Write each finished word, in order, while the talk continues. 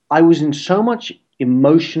I was in so much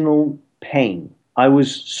emotional pain. I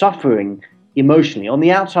was suffering emotionally. On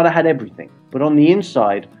the outside, I had everything, but on the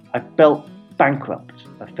inside, I felt bankrupt.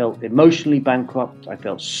 I felt emotionally bankrupt. I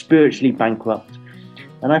felt spiritually bankrupt.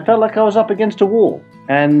 And I felt like I was up against a wall.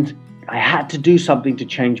 And I had to do something to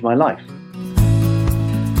change my life.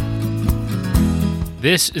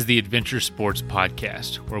 This is the Adventure Sports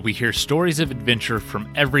Podcast, where we hear stories of adventure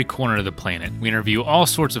from every corner of the planet. We interview all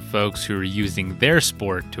sorts of folks who are using their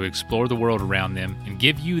sport to explore the world around them and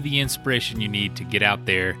give you the inspiration you need to get out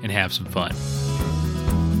there and have some fun.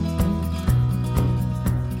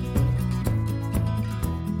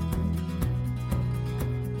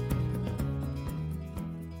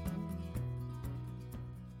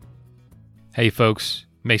 Hey folks,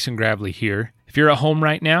 Mason Gravely here. If you're at home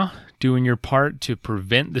right now, doing your part to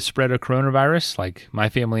prevent the spread of coronavirus, like my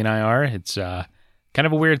family and I are, it's kind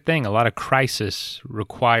of a weird thing. A lot of crises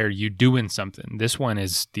require you doing something. This one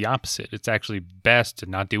is the opposite. It's actually best to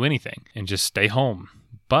not do anything and just stay home.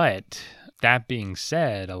 But that being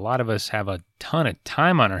said, a lot of us have a ton of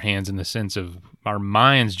time on our hands in the sense of our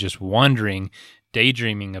minds just wandering,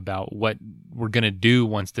 daydreaming about what we're going to do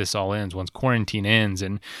once this all ends, once quarantine ends.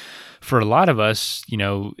 And for a lot of us, you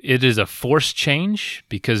know, it is a forced change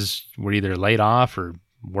because we're either laid off or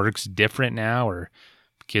work's different now or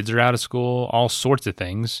kids are out of school, all sorts of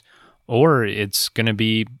things, or it's going to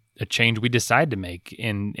be a change we decide to make.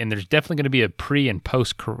 And there's definitely going to be a pre and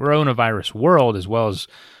post coronavirus world as well as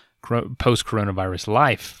post coronavirus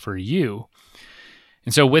life for you.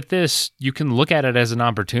 And so with this, you can look at it as an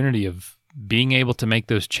opportunity of being able to make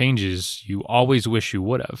those changes you always wish you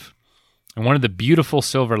would have. And one of the beautiful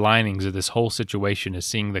silver linings of this whole situation is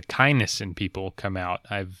seeing the kindness in people come out.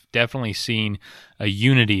 I've definitely seen a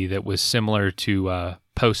unity that was similar to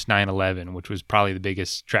post 9/11, which was probably the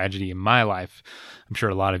biggest tragedy in my life. I'm sure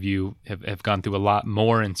a lot of you have gone through a lot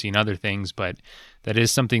more and seen other things, but that is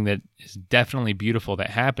something that is definitely beautiful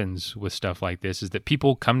that happens with stuff like this, is that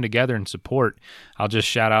people come together and support. I'll just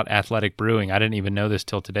shout out Athletic Brewing. I didn't even know this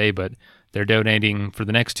till today, but they're donating for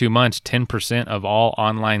the next 2 months 10% of all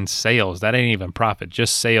online sales. That ain't even profit,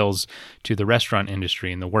 just sales to the restaurant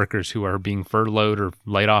industry and the workers who are being furloughed or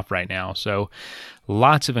laid off right now. So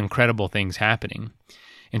lots of incredible things happening.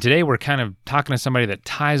 And today we're kind of talking to somebody that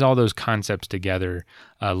ties all those concepts together.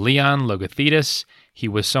 Leon Logothetis. He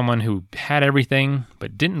was someone who had everything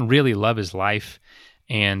but didn't really love his life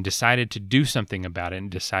and decided to do something about it and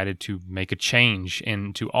decided to make a change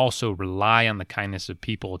and to also rely on the kindness of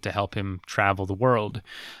people to help him travel the world.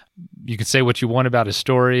 You can say what you want about his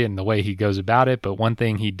story and the way he goes about it, but one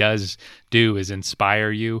thing he does do is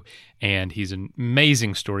inspire you, and he's an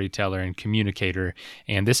amazing storyteller and communicator.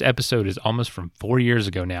 And this episode is almost from 4 years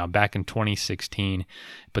ago now, back in 2016,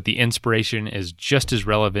 but the inspiration is just as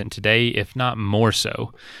relevant today, if not more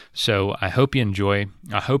so. So I hope you enjoy.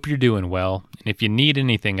 I hope you're doing well. And if you need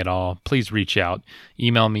anything at all, please reach out.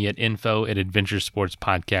 Email me at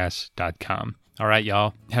info@adventuresportspodcast.com. All right,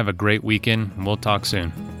 y'all. Have a great weekend, and we'll talk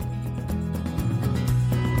soon.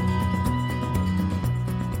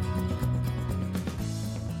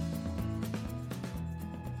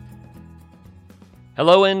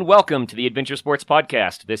 Hello and welcome to the Adventure Sports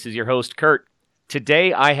Podcast. This is your host, Kurt.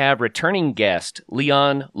 Today I have returning guest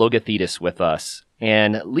Leon Logothetis with us.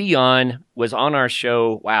 And Leon was on our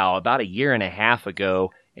show, about a year and a half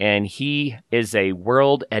ago. And he is a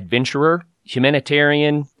world adventurer,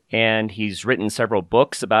 humanitarian, and he's written several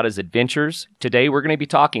books about his adventures. Today we're going to be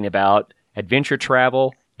talking about adventure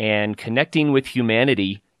travel and connecting with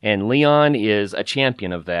humanity. And Leon is a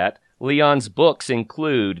champion of that. Leon's books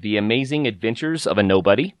include The Amazing Adventures of a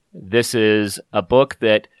Nobody. This is a book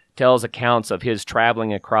that tells accounts of his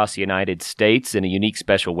traveling across the United States in a unique,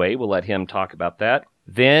 special way. We'll let him talk about that.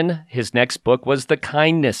 Then his next book was The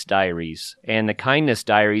Kindness Diaries. And The Kindness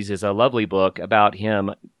Diaries is a lovely book about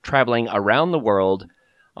him traveling around the world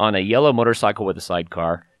on a yellow motorcycle with a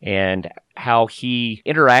sidecar and how he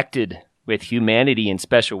interacted with humanity in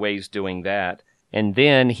special ways doing that. And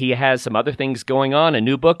then he has some other things going on, a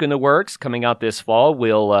new book in the works coming out this fall.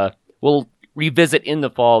 We'll revisit in the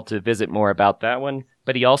fall to visit more about that one.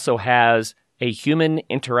 But he also has a Human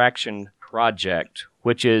Interaction Project,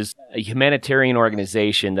 which is a humanitarian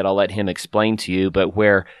organization that I'll let him explain to you, but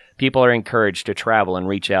where people are encouraged to travel and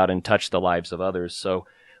reach out and touch the lives of others. So,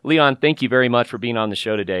 Leon, thank you very much for being on the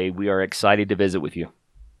show today. We are excited to visit with you.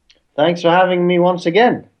 Thanks for having me once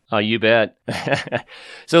again. Oh, you bet.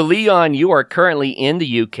 So, Leon, you are currently in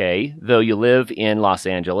the UK, though you live in Los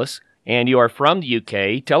Angeles, and you are from the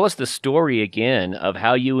UK. Tell us the story again of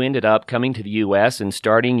how you ended up coming to the US and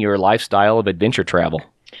starting your lifestyle of adventure travel.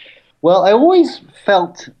 Well, I always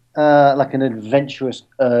felt like an adventurous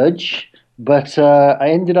urge, but I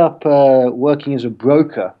ended up working as a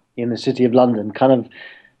broker in the City of London, kind of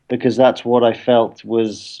because that's what I felt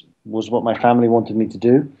was what my family wanted me to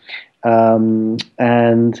do.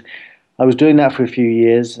 And I was doing that for a few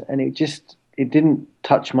years, and it didn't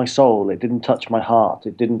touch my soul. It didn't touch my heart.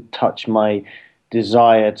 It didn't touch my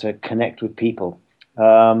desire to connect with people.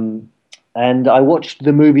 And I watched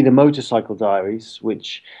the movie The Motorcycle Diaries,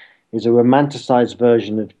 which is a romanticized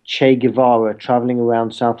version of Che Guevara traveling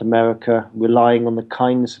around South America, relying on the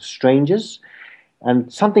kindness of strangers.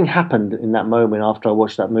 And something happened in that moment after I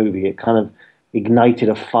watched that movie. It kind of ignited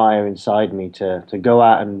a fire inside me to go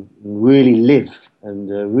out and really live and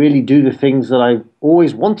really do the things that I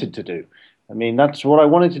always wanted to do. I mean, that's what I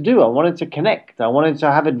wanted to do. I wanted to connect. I wanted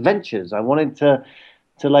to have adventures. I wanted to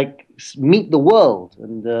like meet the world,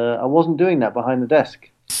 and I wasn't doing that behind the desk.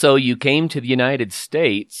 So you came to the United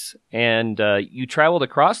States and you traveled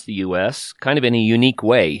across the U.S. kind of in a unique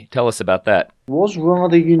way. Tell us about that. It was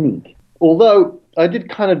rather unique, although I did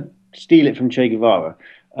kind of steal it from Che Guevara.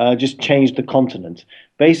 Just changed the continent.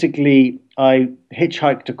 Basically, I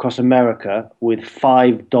hitchhiked across America with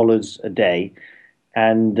 $5 a day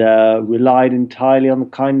and relied entirely on the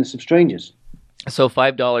kindness of strangers. So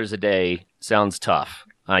 $5 a day sounds tough.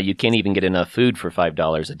 You can't even get enough food for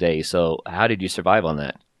 $5 a day. So how did you survive on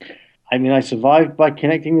that? I mean, I survived by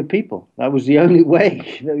connecting with people. That was the only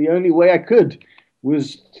way. The only way I could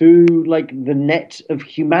was through like the net of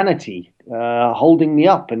humanity holding me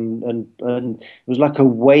up, and it was like a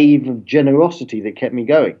wave of generosity that kept me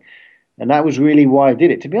going. And that was really why I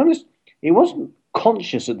did it. To be honest, it wasn't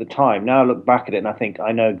conscious at the time. Now I look back at it and I think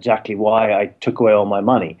I know exactly why I took away all my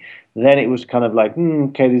money. Then it was kind of like,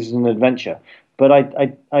 okay, this is an adventure. But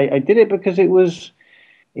I did it because it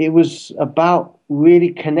was about really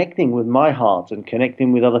connecting with my heart and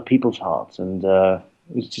connecting with other people's hearts. And it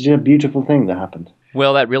was just a beautiful thing that happened.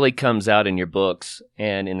 Well, that really comes out in your books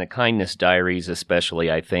and in the Kindness Diaries especially,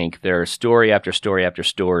 I think. There are story after story after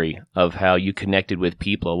story of how you connected with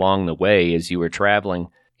people along the way as you were traveling.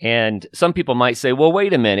 And some people might say, well,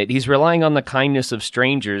 wait a minute, he's relying on the kindness of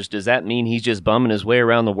strangers. Does that mean he's just bumming his way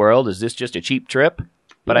around the world? Is this just a cheap trip?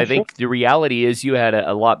 But I think the reality is you had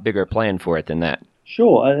a lot bigger plan for it than that.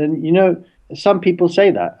 Sure. And, some people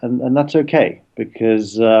say that, and that's okay,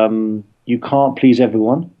 because you can't please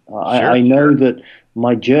everyone. I know that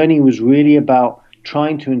my journey was really about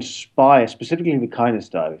trying to inspire, specifically the Kindness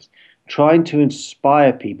Diaries, trying to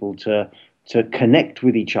inspire people to connect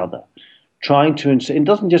with each other. It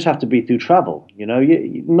doesn't just have to be through travel.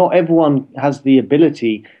 Not everyone has the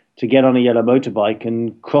ability to get on a yellow motorbike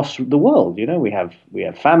and cross the world. We have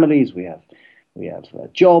families, we have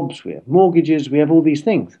jobs, we have mortgages, we have all these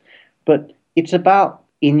things. But it's about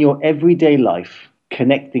in your everyday life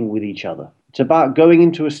connecting with each other. It's about going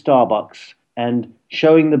into a Starbucks and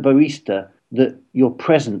showing the barista that you're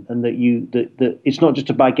present and that it's not just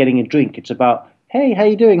about getting a drink. It's about, hey, how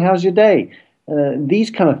you doing? How's your day?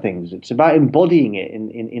 These kind of things. It's about embodying it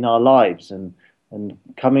in our lives and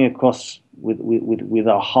coming across with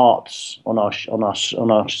our hearts on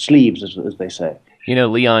our sleeves, as they say.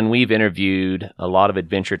 Leon, we've interviewed a lot of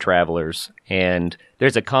adventure travelers, and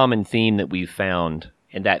there's a common theme that we've found,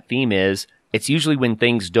 and that theme is it's usually when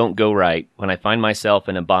things don't go right, when I find myself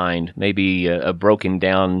in a bind, maybe a broken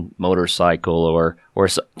down motorcycle or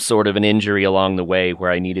some sort of an injury along the way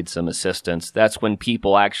where I needed some assistance. That's when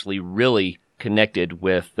people actually really connected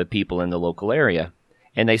with the people in the local area.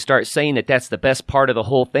 And they start saying that that's the best part of the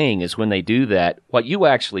whole thing is when they do that. What you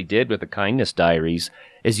actually did with the Kindness Diaries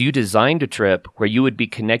is you designed a trip where you would be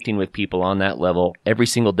connecting with people on that level every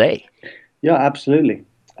single day. Yeah, absolutely.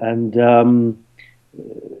 And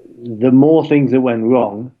the more things that went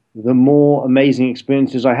wrong, the more amazing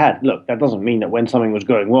experiences I had. Look, that doesn't mean that when something was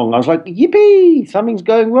going wrong, I was like, yippee, something's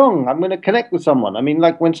going wrong. I'm going to connect with someone. I mean,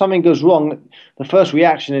 like when something goes wrong, the first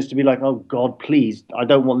reaction is to be like, oh, God, please, I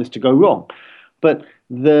don't want this to go wrong. But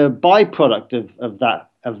the byproduct of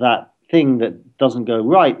that thing that doesn't go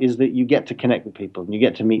right is that you get to connect with people and you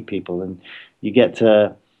get to meet people and you get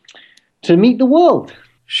to meet the world.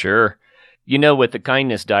 Sure. With the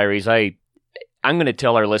Kindness Diaries, I'm going to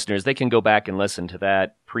tell our listeners they can go back and listen to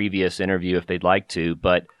that previous interview if they'd like to,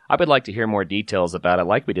 but I would like to hear more details about it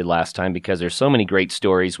like we did last time because there's so many great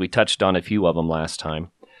stories. We touched on a few of them last time.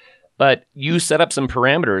 But you set up some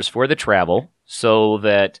parameters for the travel so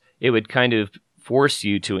that it would kind of force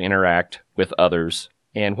you to interact with others.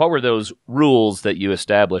 And what were those rules that you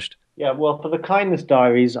established? Yeah, well, for the Kindness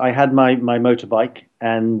Diaries, I had my motorbike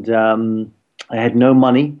and I had no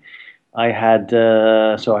money. I had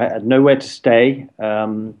nowhere to stay,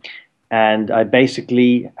 and I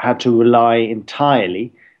basically had to rely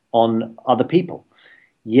entirely on other people.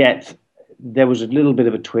 Yet there was a little bit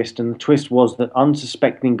of a twist, and the twist was that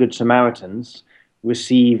unsuspecting Good Samaritans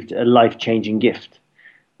received a life-changing gift.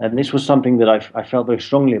 And this was something that I felt very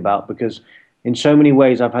strongly about, because in so many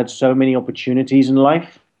ways I've had so many opportunities in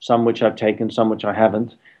life, some which I've taken, some which I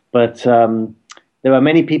haven't. But there are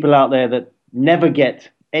many people out there that never get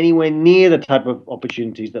anywhere near the type of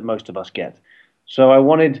opportunities that most of us get. So I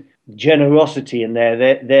wanted generosity in there,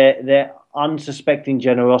 their unsuspecting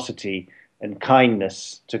generosity and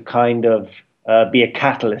kindness to kind of be a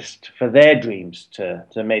catalyst for their dreams to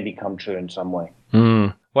maybe come true in some way.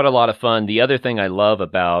 What a lot of fun. The other thing I love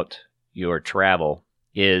about your travel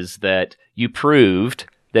is that you proved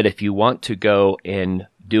that if you want to go and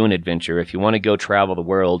do an adventure, if you want to go travel the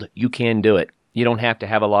world, you can do it. You don't have to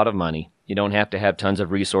have a lot of money. You don't have to have tons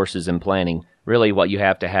of resources and planning. Really, what you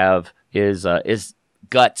have to have is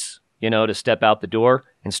guts, to step out the door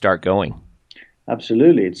and start going.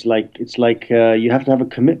 Absolutely. It's like you have to have a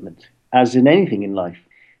commitment, as in anything in life.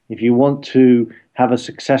 If you want to have a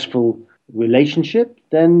successful relationship,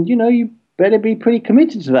 then you better be pretty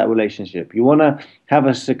committed to that relationship. You want to have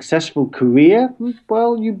a successful career,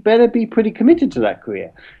 well, you better be pretty committed to that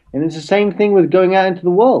career. And it's the same thing with going out into the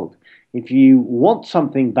world. If you want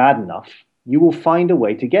something bad enough, you will find a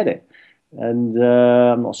way to get it. And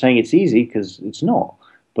I'm not saying it's easy, because it's not.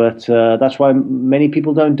 But that's why many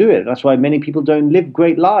people don't do it. That's why many people don't live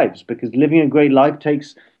great lives, because living a great life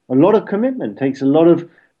takes a lot of commitment, takes a lot of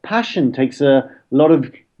passion, takes a lot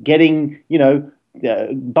of getting,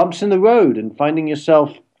 bumps in the road and finding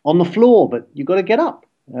yourself on the floor, but you've got to get up.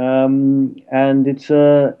 And it's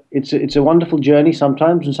a wonderful journey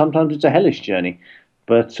sometimes, and sometimes it's a hellish journey,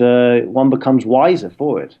 but one becomes wiser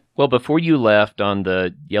for it. Well, before you left on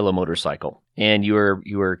the yellow motorcycle, and you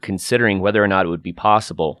were considering whether or not it would be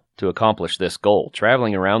possible to accomplish this goal,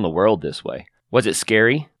 traveling around the world this way, was it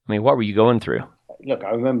scary? I mean, what were you going through? Look,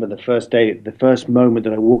 I remember the first moment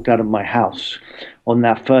that I walked out of my house on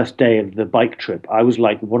that first day of the bike trip. I was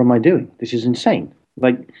like, "What am I doing? This is insane!"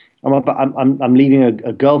 Like, I'm leaving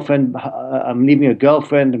a girlfriend. I'm leaving a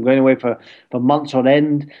girlfriend. I'm going away for months on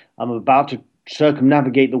end. I'm about to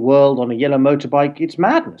circumnavigate the world on a yellow motorbike. It's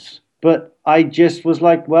madness. But I just was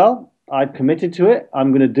like, well, I've committed to it. I'm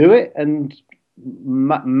going to do it, and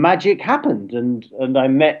magic happened, and I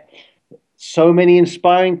met so many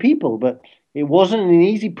inspiring people, but it wasn't an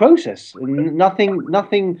easy process.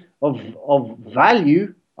 Nothing of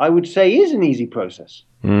value, I would say, is an easy process.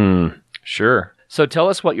 Sure. So tell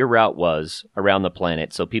us what your route was around the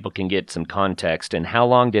planet so people can get some context, and how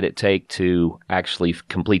long did it take to actually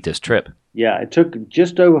complete this trip? Yeah, it took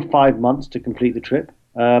just over 5 months to complete the trip.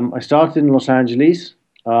 I started in Los Angeles.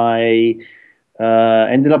 I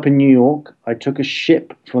ended up in New York. I took a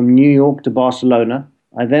ship from New York to Barcelona.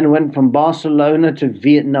 I then went from Barcelona to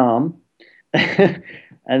Vietnam.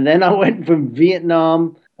 And then I went from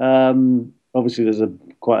Vietnam. Obviously, there's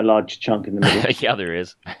quite a large chunk in the middle. Yeah, there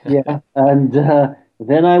is. Yeah. And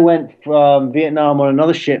then I went from Vietnam on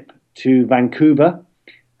another ship to Vancouver.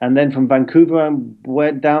 And then from Vancouver, I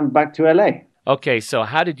went down back to LA. Okay, so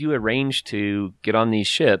how did you arrange to get on these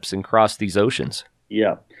ships and cross these oceans?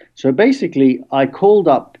 Yeah. So basically, I called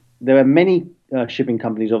up, there are many shipping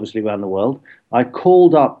companies, obviously, around the world. I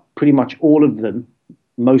called up pretty much all of them,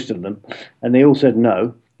 most of them, and they all said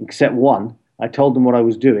no, except one. I told them what I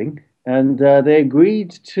was doing, and they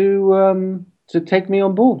agreed to take me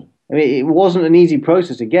on board. I mean, it wasn't an easy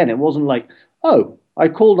process. Again, it wasn't like, oh, I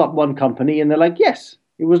called up one company, and they're like, yes.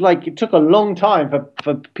 It was like it took a long time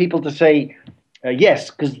for people to say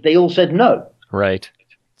yes, because they all said no. Right.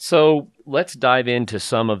 So let's dive into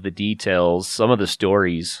some of the details, some of the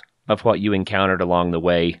stories of what you encountered along the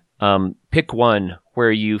way. Pick one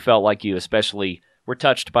where you felt like you especially were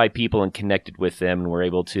touched by people and connected with them and were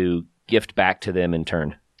able to gift back to them in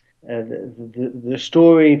turn. The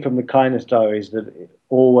story from the kindness diaries that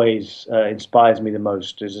always inspires me the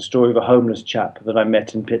most is a story of a homeless chap that I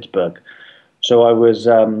met in Pittsburgh. So I was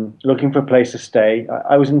looking for a place to stay.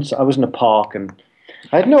 I was in a park, and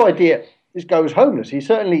I had no idea this guy was homeless. He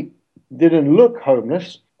certainly didn't look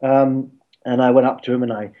homeless. And I went up to him,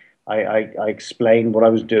 and I explained what I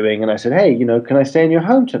was doing, and I said, "Hey, can I stay in your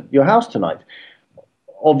house tonight?"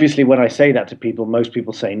 Obviously, when I say that to people, most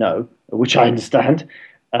people say no, which I understand.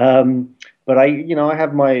 But I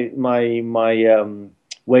have my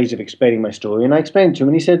ways of explaining my story, and I explained to him,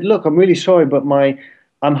 and he said, "Look, I'm really sorry, but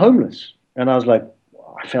I'm homeless." And I was like,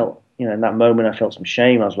 I felt, in that moment, I felt some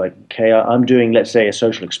shame. I was like, okay, I'm doing, let's say, a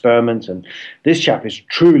social experiment, and this chap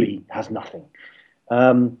truly has nothing.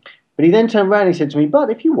 But he then turned around and he said to me,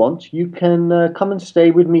 "But if you want, you can come and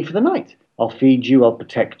stay with me for the night. I'll feed you, I'll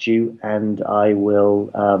protect you, and I will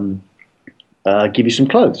give you some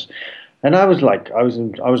clothes. And I was like, I was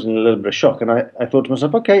in a little bit of shock, and I thought to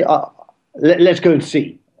myself, okay, let's go and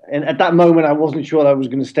see. And at that moment, I wasn't sure that I was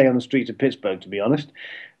going to stay on the streets of Pittsburgh, to be honest.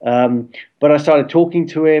 But I started talking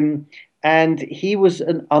to him, and he was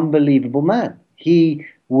an unbelievable man. He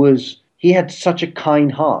had such a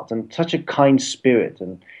kind heart and such a kind spirit,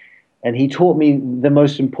 and he taught me the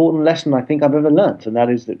most important lesson I think I've ever learnt, and that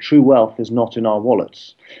is that true wealth is not in our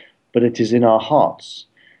wallets, but it is in our hearts.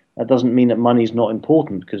 That doesn't mean that money is not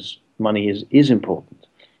important, because money is important.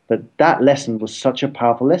 But that lesson was such a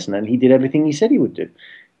powerful lesson, and he did everything he said he would do.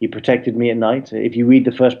 He protected me at night. If you read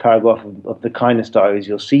the first paragraph of the Kindness Diaries,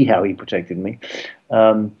 you'll see how he protected me.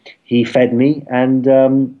 He fed me,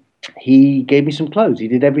 and he gave me some clothes. He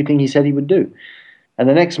did everything he said he would do. And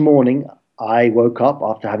the next morning, I woke up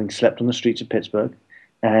after having slept on the streets of Pittsburgh,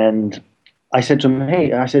 and I said to him,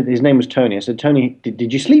 hey, I said, his name was Tony. I said, Tony,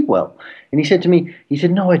 did you sleep well? And he said to me,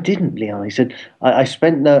 no, I didn't, Leon. He said, I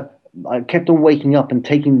kept on waking up and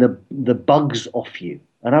taking the bugs off you.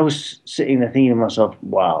 And I was sitting there thinking to myself,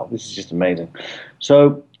 wow, this is just amazing.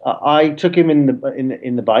 So I took him in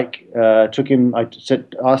the bike,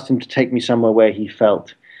 asked him to take me somewhere where he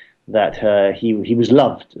felt that he was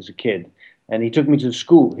loved as a kid. And he took me to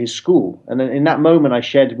his school. And in that moment, I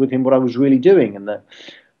shared with him what I was really doing, and that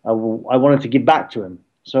I wanted to give back to him.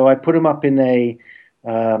 So I put him up I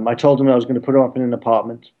told him I was going to put him up in an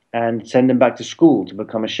apartment and send him back to school to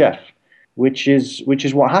become a chef, which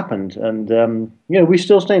is what happened. And, we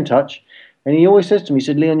still stay in touch. And he always says to me, he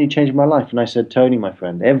said, Leon, you changed my life. And I said, Tony, my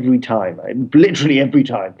friend, literally every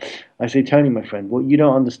time, I say, Tony, my friend, what you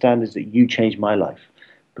don't understand is that you changed my life.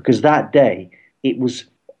 Because that day,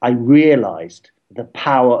 I realized the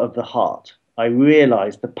power of the heart. I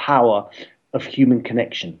realized the power of human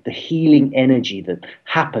connection, the healing energy that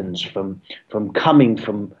happens from coming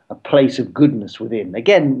from a place of goodness within.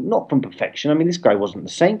 Again, not from perfection. I mean, this guy wasn't a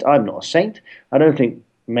saint. I'm not a saint. I don't think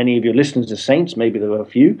many of your listeners are saints. Maybe there were a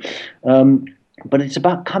few. But it's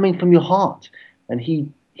about coming from your heart. And he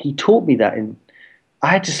taught me that. I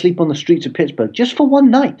had to sleep on the streets of Pittsburgh just for one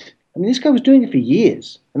night. I mean, this guy was doing it for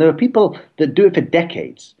years. And there are people that do it for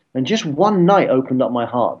decades. And just one night opened up my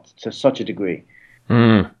heart to such a degree.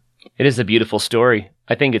 It is a beautiful story.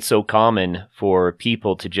 I think it's so common for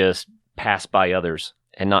people to just pass by others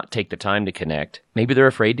and not take the time to connect. Maybe they're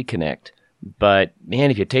afraid to connect. But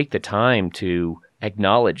man, if you take the time to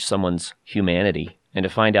acknowledge someone's humanity and to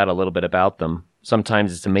find out a little bit about them,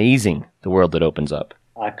 sometimes it's amazing the world that opens up.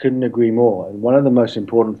 I couldn't agree more. And one of the most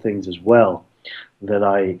important things as well that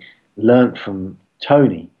I learned from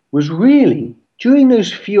Tony was really during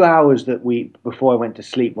those few hours before I went to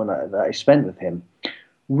sleep that I spent with him,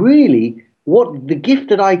 really what the gift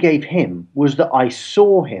that I gave him was that I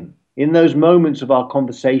saw him in those moments of our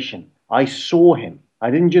conversation. I saw him. I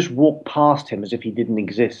didn't just walk past him as if he didn't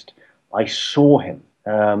exist. I saw him.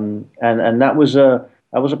 And that was a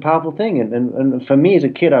powerful thing. And for me as a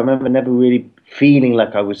kid, I remember never really feeling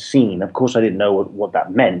like I was seen. Of course, I didn't know what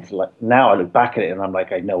that meant. Like now I look back at it and I'm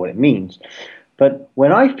like, I know what it means. But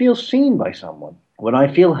when I feel seen by someone, when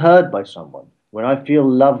I feel heard by someone, when I feel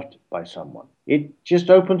loved by someone, it just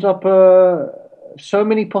opens up so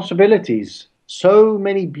many possibilities, so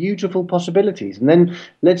many beautiful possibilities. And then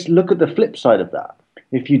let's look at the flip side of that.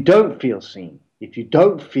 If you don't feel seen, if you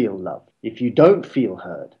don't feel loved, if you don't feel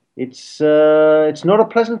heard, it's not a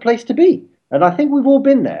pleasant place to be. And I think we've all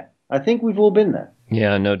been there.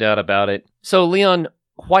 Yeah, no doubt about it. So, Leon,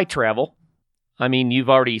 why travel? I mean, you've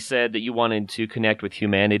already said that you wanted to connect with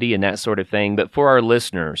humanity and that sort of thing. But for our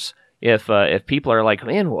listeners, if people are like,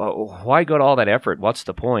 man, why go to all that effort? What's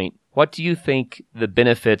the point? What do you think the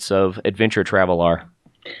benefits of adventure travel are?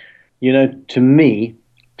 To me,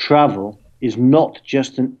 travel is not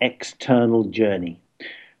just an external journey.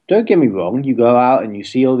 Don't get me wrong. You go out and you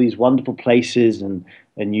see all these wonderful places and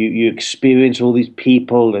you experience all these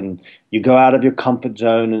people and you go out of your comfort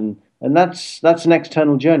zone and that's an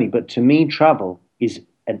external journey. But to me, travel is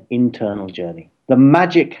an internal journey. The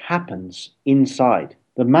magic happens inside.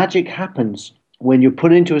 The magic happens when you're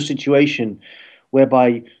put into a situation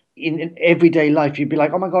whereby in everyday life you'd be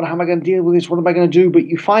like, oh my God, how am I going to deal with this? What am I going to do? But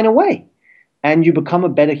you find a way and you become a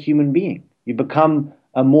better human being. You become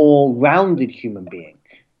a more rounded human being.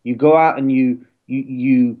 You go out and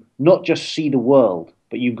you not just see the world,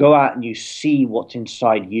 but you go out and you see what's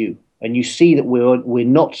inside you. And you see that we're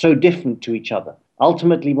not so different to each other.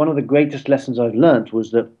 Ultimately, one of the greatest lessons I've learned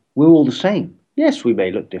was that we're all the same. Yes, we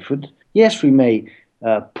may look different. Yes, we may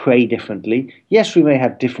pray differently. Yes, we may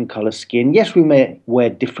have different color skin. Yes, we may wear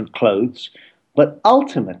different clothes. But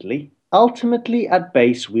ultimately, ultimately, at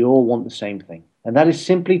base, we all want the same thing. And that is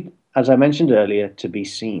simply, as I mentioned earlier, to be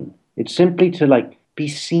seen. It's simply to like be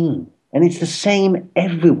seen. And it's the same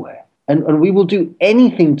everywhere. And we will do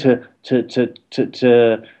anything to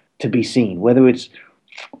be seen, whether it's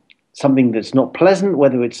something that's not pleasant,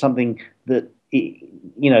 whether it's something that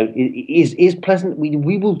is pleasant.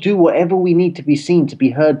 We will do whatever we need to be seen, to be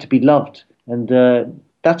heard, to be loved, and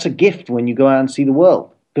that's a gift when you go out and see the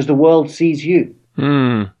world, because the world sees you.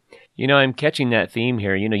 I'm catching that theme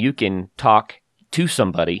here. You can talk to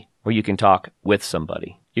somebody, or you can talk with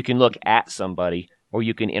somebody. You can look at somebody, or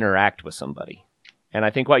you can interact with somebody. And I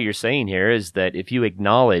think what you're saying here is that if you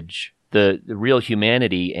acknowledge the real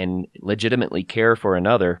humanity and legitimately care for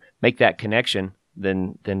another, make that connection,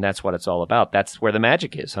 then that's what it's all about. That's where the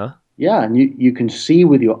magic is, huh? Yeah, and you can see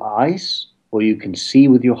with your eyes, or you can see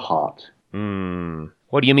with your heart.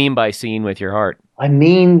 What do you mean by seeing with your heart? I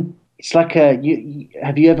mean, it's like have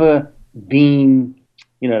you ever been,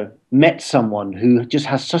 met someone who just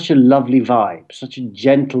has such a lovely vibe, such a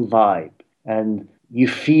gentle vibe, and you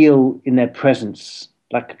feel in their presence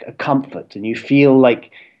like a comfort, and you feel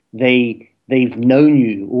like they've known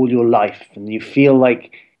you all your life, and you feel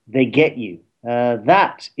like they get you.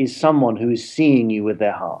 That is someone who is seeing you with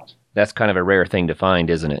their heart. That's kind of a rare thing to find,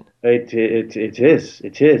 isn't it? It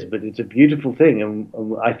is, but it's a beautiful thing, and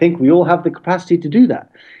I think we all have the capacity to do that.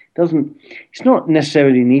 It's not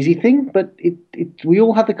necessarily an easy thing, but we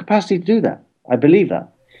all have the capacity to do that. I believe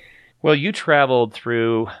that. Well, you traveled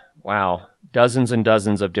through, dozens and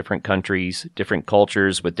dozens of different countries, different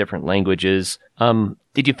cultures with different languages.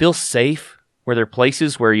 Did you feel safe? Were there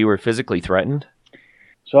places where you were physically threatened?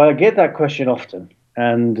 So I get that question often,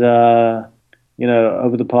 and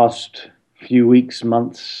over the past few weeks,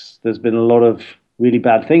 months, there's been a lot of really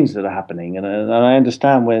bad things that are happening, and I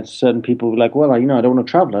understand where certain people are like, well, I don't want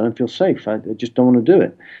to travel, I don't feel safe, I just don't want to do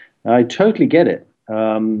it. I totally get it.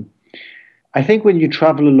 I think when you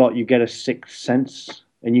travel a lot, you get a sixth sense,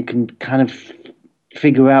 and you can kind of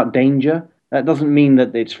figure out danger. That doesn't mean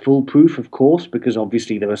that it's foolproof, of course, because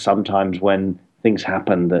obviously there are some times when things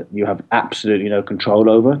happen that you have absolutely no control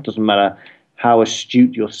over. It doesn't matter how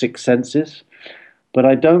astute your sixth sense is. But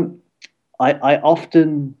I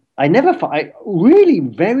really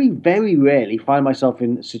very, very rarely find myself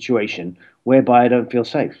in a situation whereby I don't feel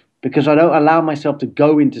safe, because I don't allow myself to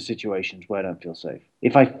go into situations where I don't feel safe.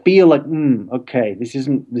 If I feel like, okay, this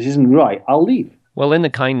isn't right, I'll leave. Well, in the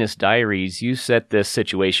Kindness Diaries, you set this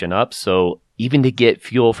situation up so even to get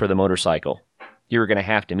fuel for the motorcycle, you're going to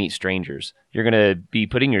have to meet strangers. You're going to be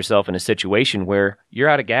putting yourself in a situation where you're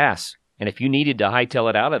out of gas. And if you needed to hightail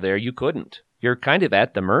it out of there, you couldn't. You're kind of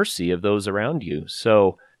at the mercy of those around you.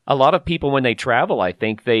 So a lot of people, when they travel, I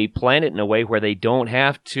think they plan it in a way where they don't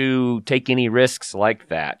have to take any risks like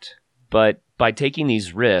that. But by taking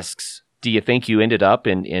these risks, do you think you ended up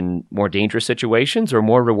in more dangerous situations or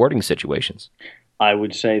more rewarding situations? I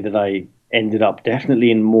would say that I ended up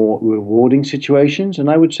definitely in more rewarding situations.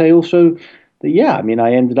 And I would say also that,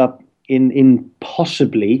 I ended up in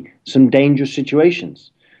possibly some dangerous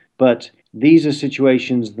situations. But these are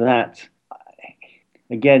situations that,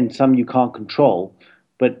 again, some you can't control.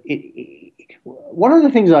 But one of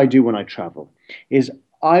the things I do when I travel is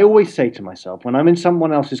I always say to myself, when I'm in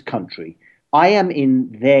someone else's country, I am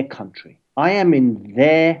in their country. I am in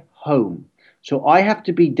their home. So I have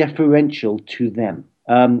to be deferential to them.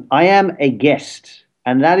 I am a guest,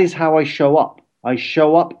 and that is how I show up. I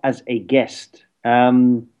show up as a guest.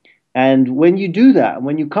 And when you do that, and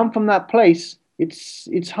when you come from that place,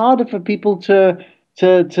 it's harder for people to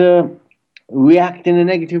react in a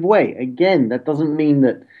negative way. Again, that doesn't mean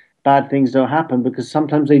that bad things don't happen, because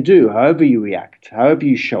sometimes they do, however you react, however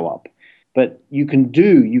you show up. But you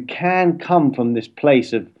can come from this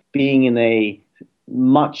place of being in a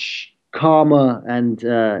much calmer, and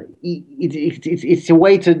it's a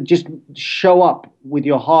way to just show up with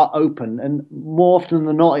your heart open, and more often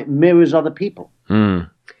than not, it mirrors other people.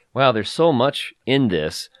 Wow, there's so much in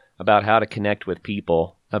this about how to connect with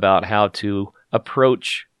people, about how to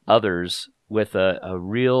approach others with a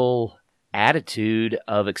real attitude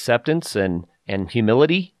of acceptance and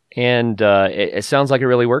humility, and it sounds like it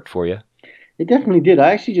really worked for you. It definitely did.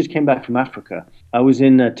 I actually just came back from Africa. I was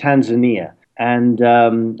in Tanzania, and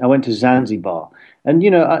I went to Zanzibar. And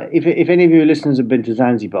if any of your listeners have been to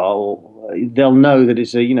Zanzibar, they'll know that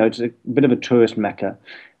it's a bit of a tourist mecca,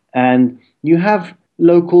 and you have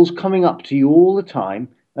locals coming up to you all the time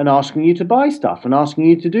and asking you to buy stuff and asking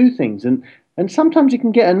you to do things, and sometimes it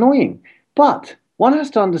can get annoying. But one has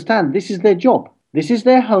to understand, this is their job, this is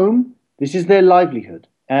their home, this is their livelihood.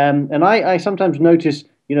 And I sometimes notice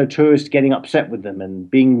tourists getting upset with them and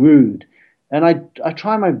being rude. And I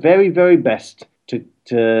try my very, very best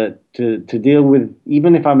to deal with,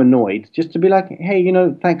 even if I'm annoyed, just to be like, hey,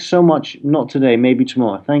 thanks so much. Not today, maybe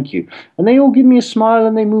tomorrow. Thank you. And they all give me a smile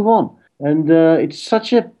and they move on. And it's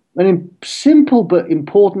such an simple but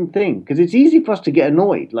important thing, because it's easy for us to get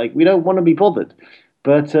annoyed. Like, we don't want to be bothered.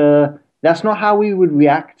 But that's not how we would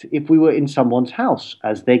react if we were in someone's house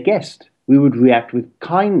as their guest. We would react with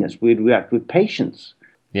kindness. We'd react with patience.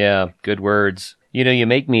 Yeah, good words. You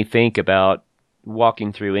make me think about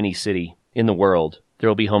walking through any city in the world. There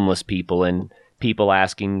will be homeless people and people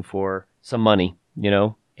asking for some money,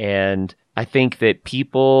 and I think that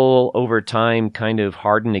people over time kind of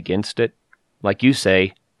harden against it. Like you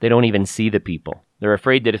say, they don't even see the people. They're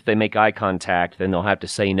afraid that if they make eye contact, then they'll have to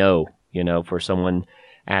say no, for someone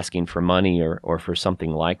asking for money or for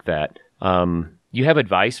something like that. You have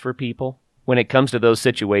advice for people when it comes to those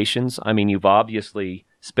situations? I mean, you've obviously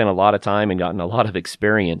spent a lot of time and gotten a lot of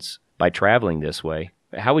experience by traveling this way.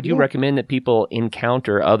 How would you recommend that people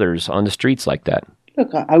encounter others on the streets like that?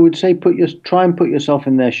 Look, I would say try and put yourself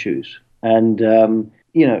in their shoes. And,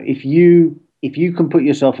 if you can put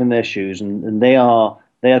yourself in their shoes and they are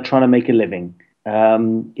trying to make a living,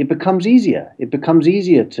 it becomes easier. It becomes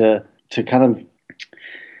easier to kind of,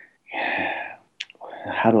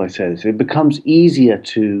 how do I say this? It becomes easier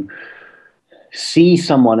to see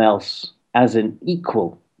someone else as an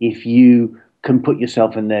equal if you can put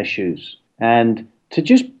yourself in their shoes, and to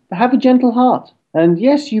just have a gentle heart. And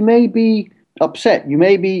yes, you may be upset, you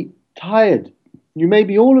may be tired, you may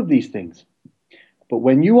be all of these things, but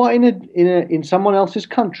when you are in someone else's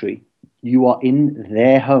country, you are in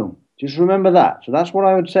their home. Just remember that. So that's what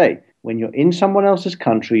I would say. When you're in someone else's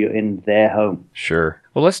country, you're in their home. Sure.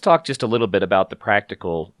 Well, let's talk just a little bit about the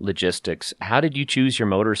practical logistics. How did you choose your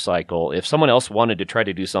motorcycle? If someone else wanted to try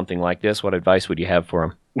to do something like this, what advice would you have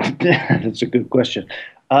for them? That's a good question.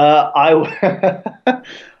 I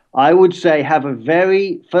would say have a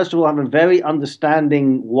very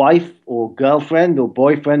understanding wife or girlfriend or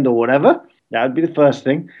boyfriend or whatever. That would be the first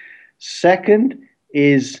thing. Second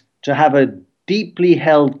is to have a deeply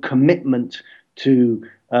held commitment to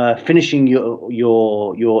finishing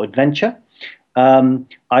your adventure.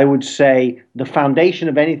 I would say the foundation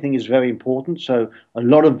of anything is very important. So a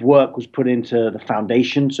lot of work was put into the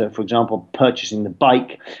foundation. So, for example, purchasing the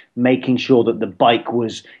bike, making sure that the bike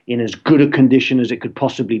was in as good a condition as it could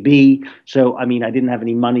possibly be. So, I mean, I didn't have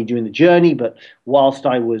any money during the journey, but whilst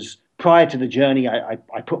I was prior to the journey,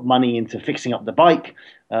 I put money into fixing up the bike,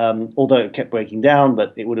 although it kept breaking down,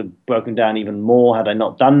 but it would have broken down even more had I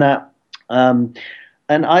not done that. And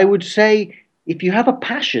I would say, if you have a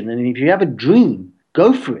passion and if you have a dream,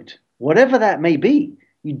 go for it, whatever that may be.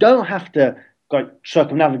 You don't have to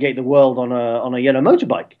circumnavigate the world on a yellow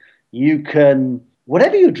motorbike. You can,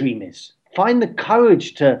 whatever your dream is, find the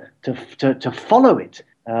courage to follow it.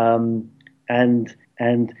 And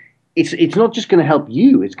it's not just going to help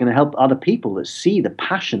you; it's going to help other people that see the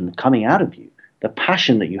passion coming out of you, the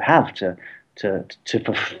passion that you have to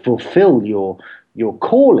fulfill your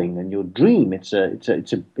calling and your dream. It's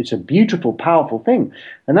a beautiful, powerful thing,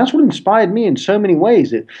 and that's what inspired me in so many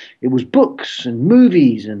ways. It was books and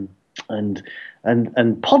movies and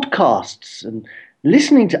podcasts and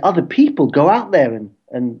listening to other people go out there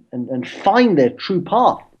and find their true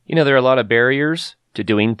path. There are a lot of barriers to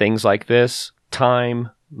doing things like this. Time,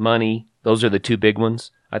 money, those are the two big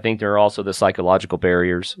ones. I think there are also the psychological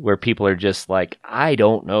barriers where people are just like, I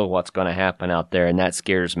don't know what's going to happen out there, and that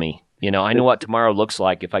scares me. I know what tomorrow looks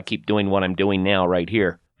like if I keep doing what I'm doing now right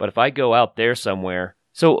here. But if I go out there somewhere,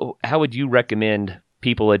 so how would you recommend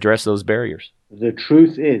people address those barriers? The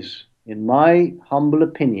truth is, in my humble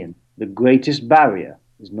opinion, the greatest barrier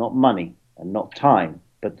is not money and not time,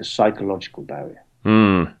 but the psychological barrier.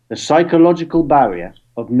 The psychological barrier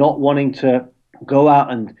of not wanting to go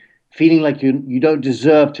out and feeling like you don't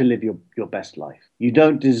deserve to live your best life. You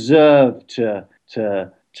don't deserve to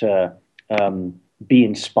be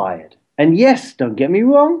inspired. And yes, don't get me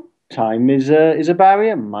wrong, time is a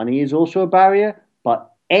barrier, money is also a barrier,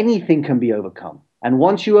 but anything can be overcome. And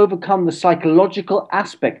once you overcome the psychological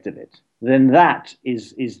aspect of it, then that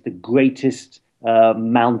is the greatest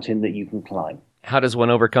mountain that you can climb. How does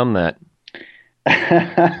one overcome that?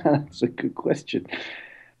 That's a good question.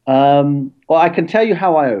 Well, I can tell you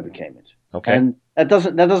how I overcame it. Okay. And that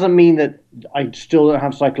doesn't mean that I still don't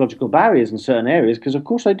have psychological barriers in certain areas, because of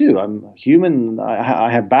course I do. I'm human.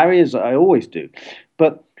 I have barriers. I always do.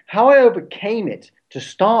 But how I overcame it to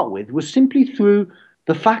start with was simply through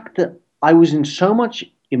the fact that I was in so much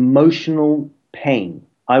emotional pain.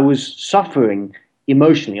 I was suffering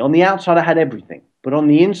emotionally. On the outside, I had everything, but on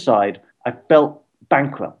the inside, I felt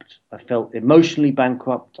bankrupt. I felt emotionally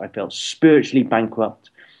bankrupt. I felt spiritually bankrupt.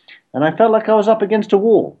 And I felt like I was up against a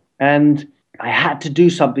wall. And I had to do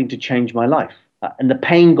something to change my life. And the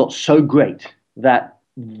pain got so great that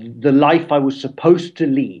the life I was supposed to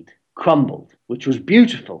lead crumbled, which was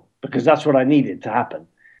beautiful because that's what I needed to happen.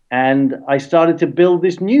 And I started to build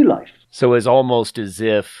this new life. So it's almost as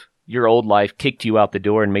if your old life kicked you out the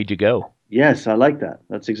door and made you go. Yes, I like that.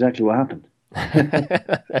 That's exactly what happened.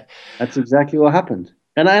 That's exactly what happened.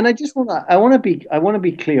 And I just want to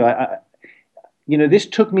be clear. This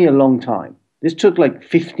took me a long time. This took like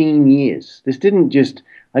 15 years. I didn't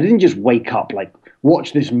just wake up, like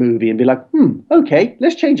watch this movie and be like, okay,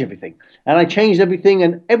 let's change everything. And I changed everything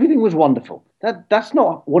and everything was wonderful. That's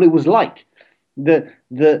not what it was like.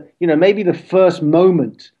 Maybe the first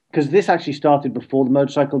moment, because this actually started before the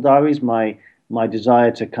Motorcycle Diaries, my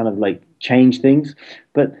desire to kind of like change things.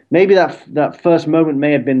 But maybe that first moment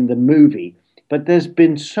may have been the movie. But there's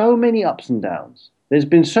been so many ups and downs. There's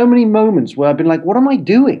been so many moments where I've been like, what am I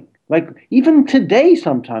doing? Like, even today,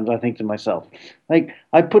 sometimes I think to myself, like,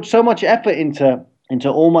 I put so much effort into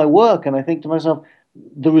all my work, and I think to myself,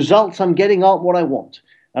 the results I'm getting aren't what I want,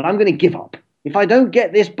 and I'm going to give up. If I don't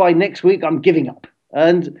get this by next week, I'm giving up.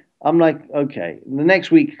 And I'm like, okay, the next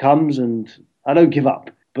week comes, and I don't give up.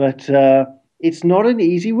 But it's not an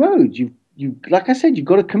easy road. You, like I said, you've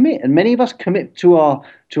got to commit, and many of us commit to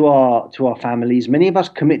our families. Many of us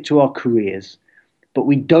commit to our careers, but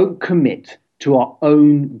we don't commit to our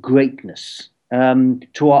own greatness,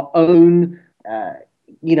 to our own,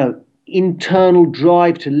 internal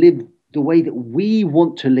drive to live the way that we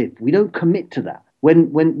want to live. We don't commit to that.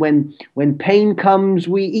 When pain comes,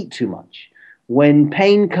 we eat too much. When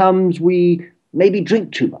pain comes, we maybe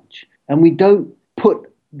drink too much, and we don't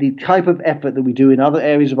put the type of effort that we do in other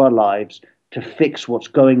areas of our lives to fix what's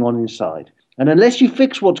going on inside. And unless you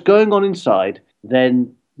fix what's going on inside,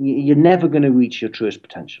 then you're never going to reach your truest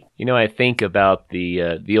potential. I think about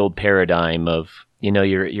the old paradigm of,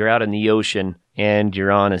 you're out in the ocean and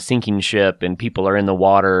you're on a sinking ship and people are in the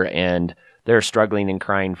water and they're struggling and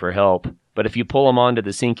crying for help. But if you pull them onto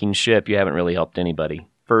the sinking ship, you haven't really helped anybody.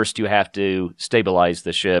 First, you have to stabilize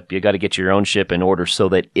the ship. You got to get your own ship in order so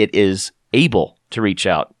that it is able to reach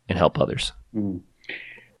out and help others.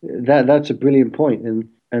 That's a brilliant point.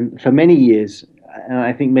 And for many years, and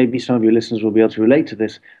I think maybe some of your listeners will be able to relate to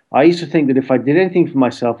this, I used to think that if I did anything for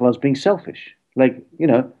myself, I was being selfish. Like,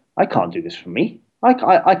 I can't do this for me. I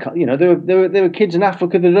can't, there are kids in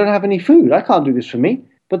Africa that don't have any food. I can't do this for me.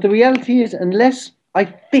 But the reality is, unless I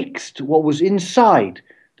fixed what was inside,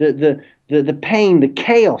 the pain, the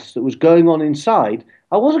chaos that was going on inside,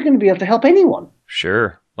 I wasn't going to be able to help anyone.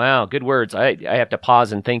 Sure. Wow, good words. I have to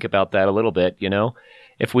pause and think about that a little bit,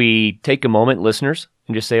 If we take a moment, listeners,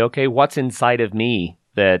 and just say, okay, what's inside of me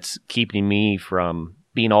that's keeping me from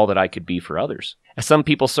being all that I could be for others? Some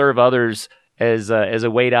people serve others as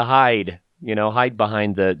a way to hide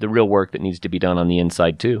behind the real work that needs to be done on the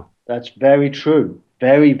inside too. That's very true.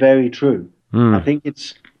 Very, very true. I think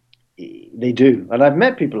they do. And I've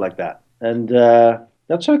met people like that. And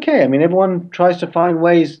that's okay. I mean, everyone tries to find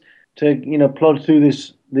ways to, plod through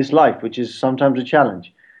this life, which is sometimes a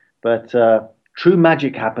challenge. But true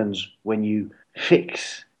magic happens when you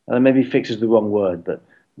fix, and maybe fix is the wrong word, but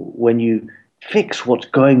when you fix what's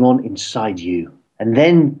going on inside you. And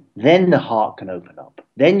then the heart can open up.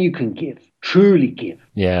 Then you can give, truly give.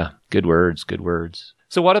 Yeah, good words, good words.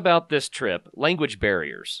 So what about this trip? Language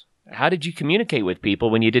barriers. How did you communicate with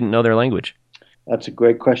people when you didn't know their language? That's a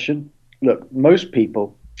great question. Look, most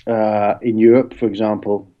people in Europe, for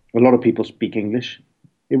example, a lot of people speak English.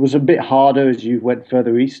 It was a bit harder as you went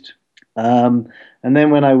further east. And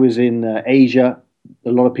then when I was in Asia,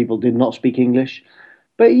 a lot of people did not speak English.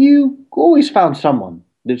 But you always found someone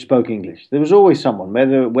that spoke English. There was always someone,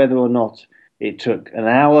 whether or not it took an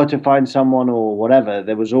hour to find someone or whatever,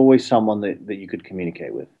 there was always someone that you could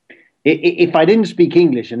communicate with. If I didn't speak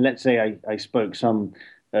English, and let's say I spoke some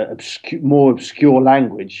more obscure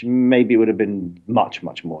language, maybe it would have been much,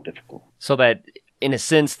 much more difficult. So that, in a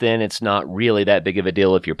sense, then, it's not really that big of a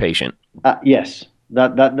deal if you're patient. Yes,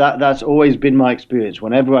 that's always been my experience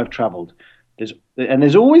whenever I've traveled.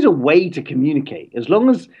 There's always a way to communicate, as long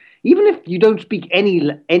as, even if you don't speak any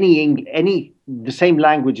the same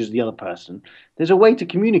language as the other person, there's a way to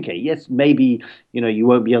communicate. Yes, maybe you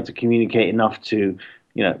won't be able to communicate enough to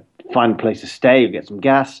find a place to stay or get some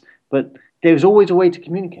gas, but there's always a way to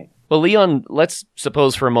communicate. Well, Leon, let's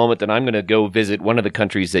suppose for a moment that I'm going to go visit one of the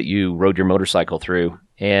countries that you rode your motorcycle through,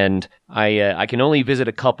 and I can only visit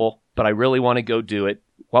a couple, but I really want to go do it.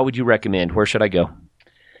 What would you recommend? Where should I go?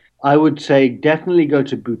 I would say definitely go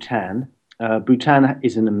to Bhutan. Bhutan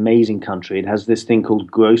is an amazing country. It has this thing called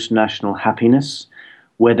gross national happiness,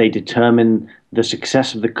 where they determine the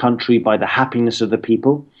success of the country by the happiness of the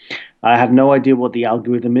people. I have no idea what the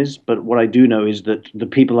algorithm is, but what I do know is that the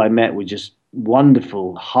people I met were just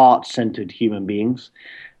wonderful, heart-centered human beings.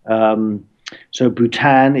 Um, so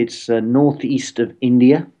Bhutan, it's northeast of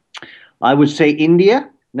India. I would say India.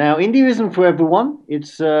 Now, India isn't for everyone.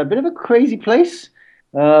 It's a bit of a crazy place,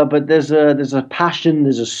 but there's a passion,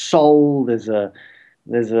 there's a soul, there's a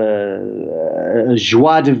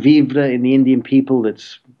joie de vivre in the Indian people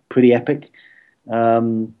that's pretty epic.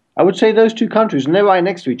 I would say those two countries, and they're right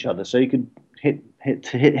next to each other, so you could hit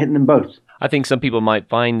them both. I think some people might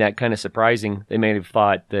find that kind of surprising. They may have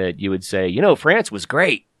thought that you would say, France was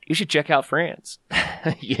great. You should check out France.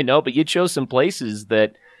 But you chose some places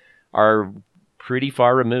that are pretty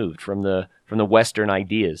far removed from the Western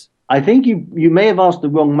ideas. I think you may have asked the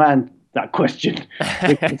wrong man that question.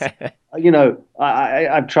 Because,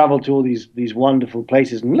 I've traveled to all these wonderful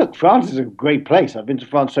places, and look, France is a great place. I've been to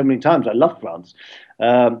France so many times. I love France.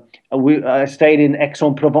 I stayed in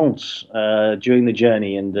Aix-en-Provence during the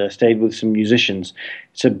journey and stayed with some musicians.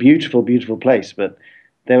 It's a beautiful, beautiful place. But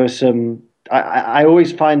there were some. I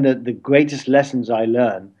always find that the greatest lessons I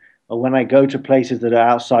learn are when I go to places that are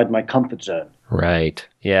outside my comfort zone. Right.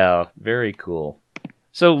 Yeah. Very cool.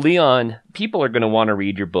 So, Leon, people are going to want to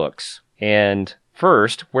read your books. And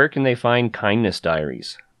first, where can they find Kindness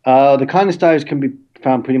Diaries? The Kindness Diaries can be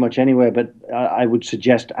found pretty much anywhere, but I would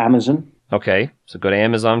suggest Amazon. Okay, so go to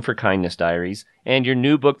Amazon for Kindness Diaries. And your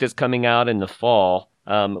new book that's coming out in the fall,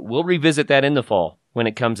 we'll revisit that in the fall when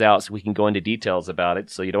it comes out so we can go into details about it,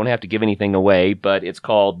 so you don't have to give anything away. But it's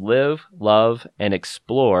called Live, Love, and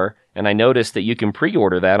Explore. And I noticed that you can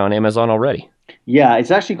pre-order that on Amazon already. Yeah,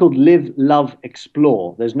 it's actually called Live, Love,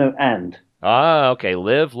 Explore. There's no and. Ah, okay.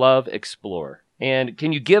 Live, Love, Explore. And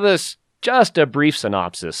can you give us just a brief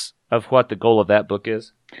synopsis of what the goal of that book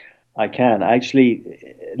is? I can. Actually,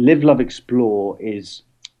 Live, Love, Explore is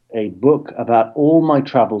a book about all my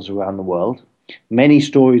travels around the world, many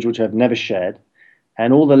stories which I've never shared,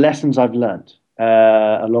 and all the lessons I've learned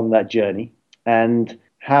along that journey, and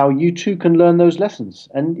how you too can learn those lessons.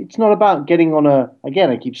 And it's not about getting on again,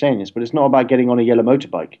 I keep saying this, but it's not about getting on a yellow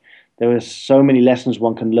motorbike. There are so many lessons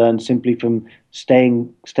one can learn simply from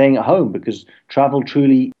staying at home, because travel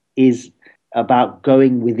truly is about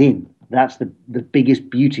going within. That's the biggest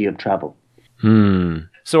beauty of travel.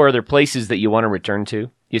 So are there places that you want to return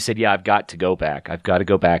to? You said, yeah, I've got to go back. I've got to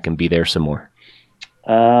go back and be there some more.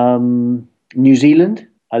 New Zealand.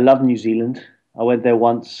 I love New Zealand. I went there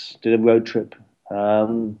once, did a road trip.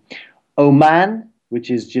 Oman,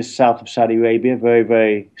 which is just south of Saudi Arabia, very,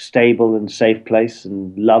 very stable and safe place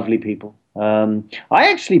and lovely people. I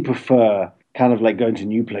actually prefer kind of like going to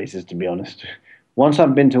new places, to be honest. Once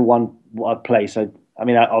I've been to one place, I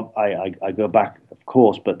go back, of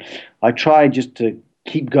course, but I try just to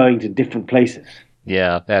keep going to different places.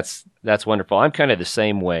 Yeah, that's wonderful. I'm kind of the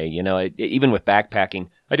same way, even with backpacking.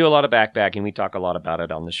 I do a lot of backpacking. We talk a lot about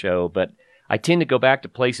it on the show, but I tend to go back to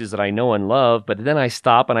places that I know and love, but then I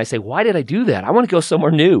stop and I say, why did I do that? I want to go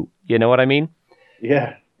somewhere new. You know what I mean?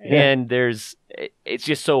 Yeah. And it's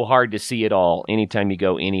just so hard to see it all anytime you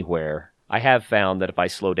go anywhere. I have found that if I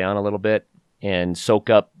slow down a little bit and soak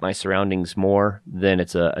up my surroundings more, then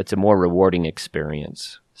it's a more rewarding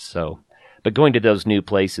experience. So, but going to those new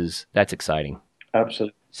places, that's exciting.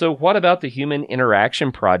 Absolutely. So what about the Human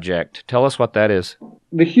Interaction Project? Tell us what that is.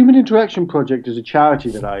 The Human Interaction Project is a charity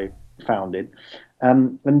that I founded.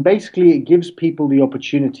 And basically it gives people the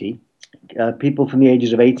opportunity, people from the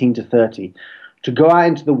ages of 18 to 30, to go out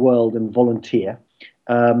into the world and volunteer,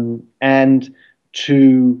 and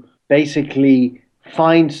to basically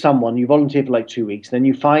find someone. You volunteer for like 2 weeks, then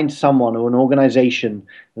you find someone or an organization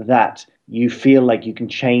that you feel like you can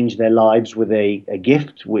change their lives with a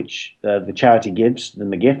gift, which the charity gives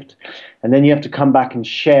them a gift, and then you have to come back and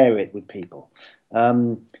share it with people.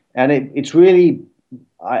 And it's really,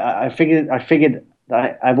 I figured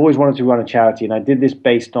that I've always wanted to run a charity, and I did this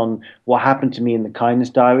based on what happened to me in the Kindness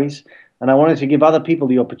Diaries, and I wanted to give other people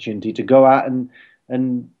the opportunity to go out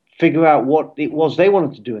and figure out what it was they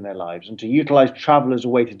wanted to do in their lives, and to utilize travel as a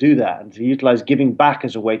way to do that, and to utilize giving back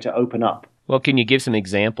as a way to open up. Well, can you give some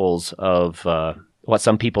examples of what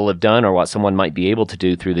some people have done or what someone might be able to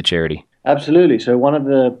do through the charity? Absolutely. So one of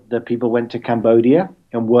the people went to Cambodia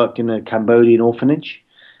and worked in a Cambodian orphanage.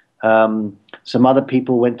 Some other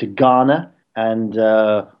people went to Ghana and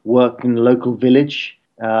worked in a local village.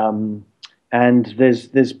 And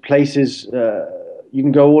there's places you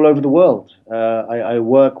can go all over the world. I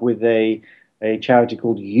work with a charity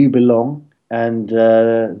called You Belong, and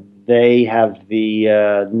they have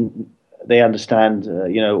they understand,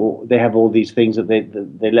 they have all these things that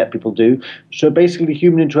they let people do. So basically,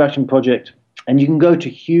 Human Interaction Project, and you can go to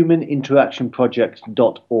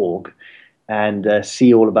humaninteractionproject.org and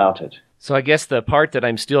see all about it. So I guess the part that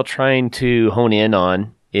I'm still trying to hone in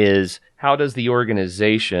on is, how does the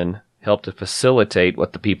organization help to facilitate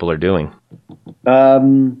what the people are doing?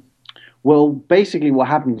 Well, basically what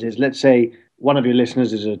happens is, let's say one of your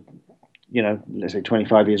listeners is let's say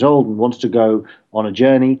 25 years old and wants to go on a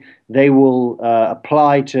journey. They will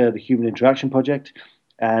apply to the Human Interaction Project,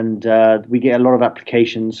 and we get a lot of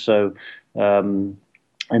applications. So, and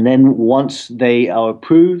then once they are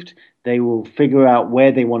approved, they will figure out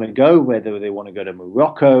where they want to go, whether they want to go to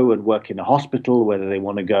Morocco and work in a hospital, whether they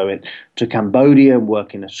want to go to Cambodia and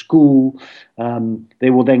work in a school. They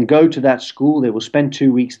will then go to that school. They will spend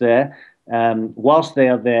 2 weeks there. Whilst they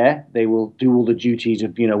are there, they will do all the duties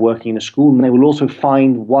of working in a school, and they will also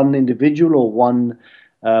find one individual or one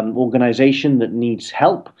organization that needs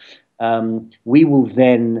help. We will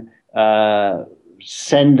then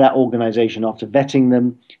send that organization, after vetting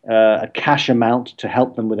them, a cash amount to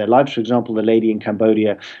help them with their lives. For example, the lady in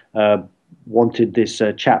Cambodia wanted this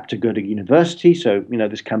chap to go to university. So,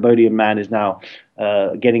 this Cambodian man is now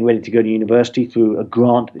getting ready to go to university through a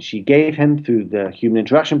grant that she gave him through the Human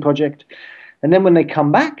Interaction Project. And then when they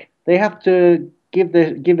come back, they have to give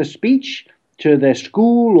a speech to their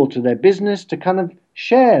school or to their business to kind of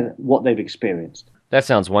share what they've experienced. That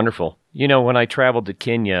sounds wonderful. When I traveled to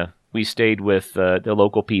Kenya, we stayed with the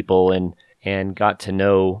local people and got to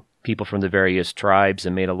know people from the various tribes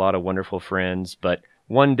and made a lot of wonderful friends. But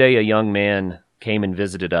one day a young man came and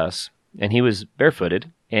visited us, and he was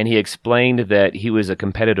barefooted, and he explained that he was a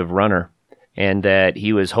competitive runner and that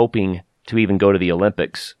he was hoping to even go to the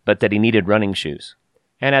Olympics, but that he needed running shoes.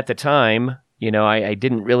 And at the time, I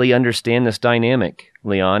didn't really understand this dynamic,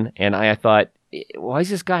 Leon, and I thought, why is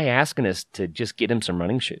this guy asking us to just get him some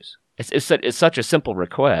running shoes? It's such a simple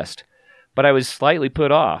request, but I was slightly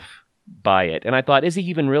put off by it. And I thought, is he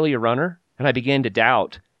even really a runner? And I began to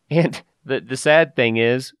doubt. And the sad thing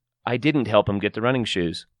is, I didn't help him get the running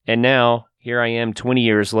shoes. And now, here I am 20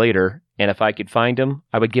 years later, and if I could find him,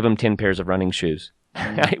 I would give him 10 pairs of running shoes.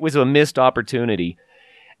 It was a missed opportunity.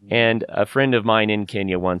 And a friend of mine in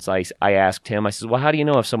Kenya once, I asked him, I said, well, how do you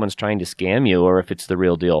know if someone's trying to scam you or if it's the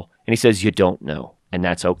real deal? And he says, you don't know. And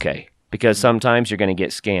that's okay. Because sometimes you're going to get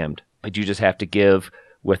scammed, but you just have to give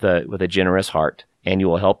with a generous heart, and you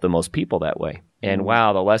will help the most people that way. And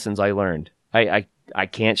wow, the lessons I learned. I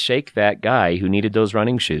can't shake that guy who needed those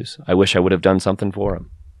running shoes. I wish I would have done something for him.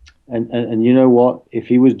 And you know what? If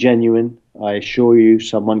he was genuine, I assure you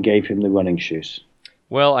someone gave him the running shoes.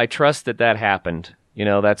 Well, I trust that happened.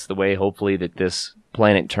 That's the way, hopefully, that this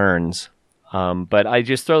planet turns. But I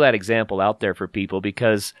just throw that example out there for people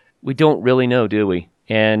because we don't really know, do we?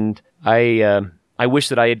 And I wish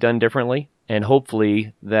that I had done differently, and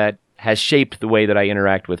hopefully that has shaped the way that I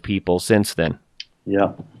interact with people since then.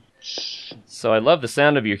 Yeah. So I love the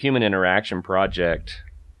sound of your Human Interaction Project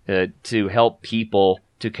to help people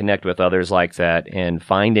to connect with others like that and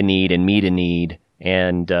find a need and meet a need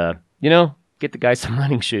and, get the guy some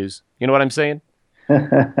running shoes. You know what I'm saying?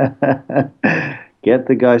 Get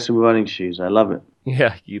the guy some running shoes. I love it.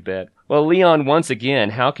 Yeah, you bet. Well, Leon, once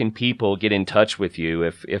again, how can people get in touch with you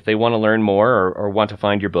if they want to learn more or want to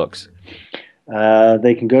find your books?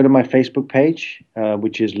 They can go to my Facebook page,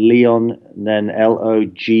 which is Leon, then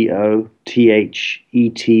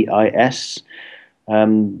Logotthetis.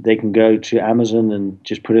 They can go to Amazon and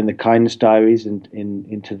just put in the Kindness Diaries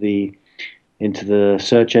into the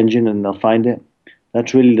search engine, and they'll find it.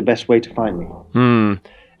 That's really the best way to find me.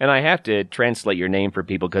 And I have to translate your name for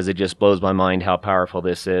people because it just blows my mind how powerful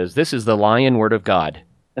this is. This is the Lion Word of God.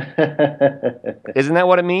 Isn't that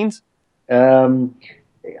what it means?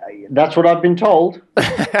 That's what I've been told.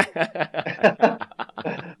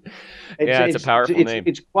 It's a powerful name.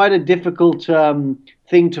 It's quite a difficult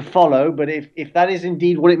thing to follow, but if that is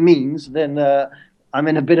indeed what it means, then I'm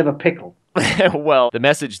in a bit of a pickle. Well, the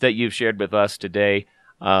message that you've shared with us today,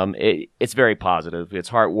 it's very positive. It's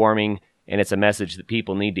heartwarming, and it's a message that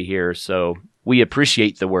people need to hear. So we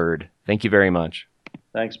appreciate the word. Thank you very much.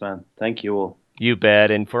 Thanks, man. Thank you all. You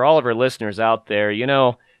bet. And for all of our listeners out there,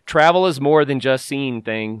 travel is more than just seeing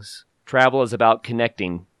things. Travel is about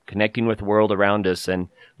connecting with the world around us and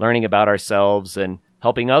learning about ourselves and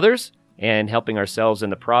helping others and helping ourselves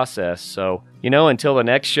in the process. So, until the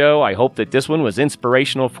next show, I hope that this one was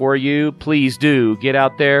inspirational for you. Please do get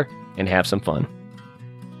out there and have some fun.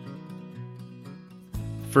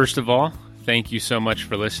 First of all, thank you so much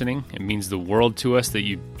for listening. It means the world to us that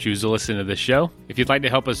you choose to listen to the show. If you'd like to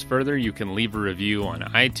help us further, you can leave a review on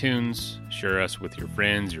iTunes, share us with your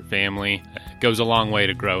friends, your family. It goes a long way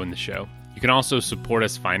to growing the show. You can also support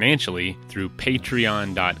us financially through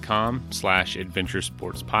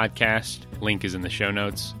patreon.com/adventuresportspodcast. Link is in the show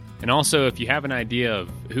notes. And also, if you have an idea of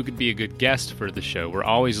who could be a good guest for the show, we're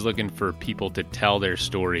always looking for people to tell their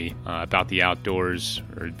story about the outdoors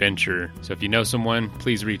or adventure. So if you know someone,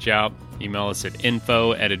 please reach out. Email us at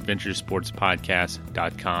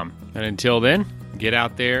info@adventuresportspodcast.com. And until then, get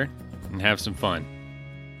out there and have some fun.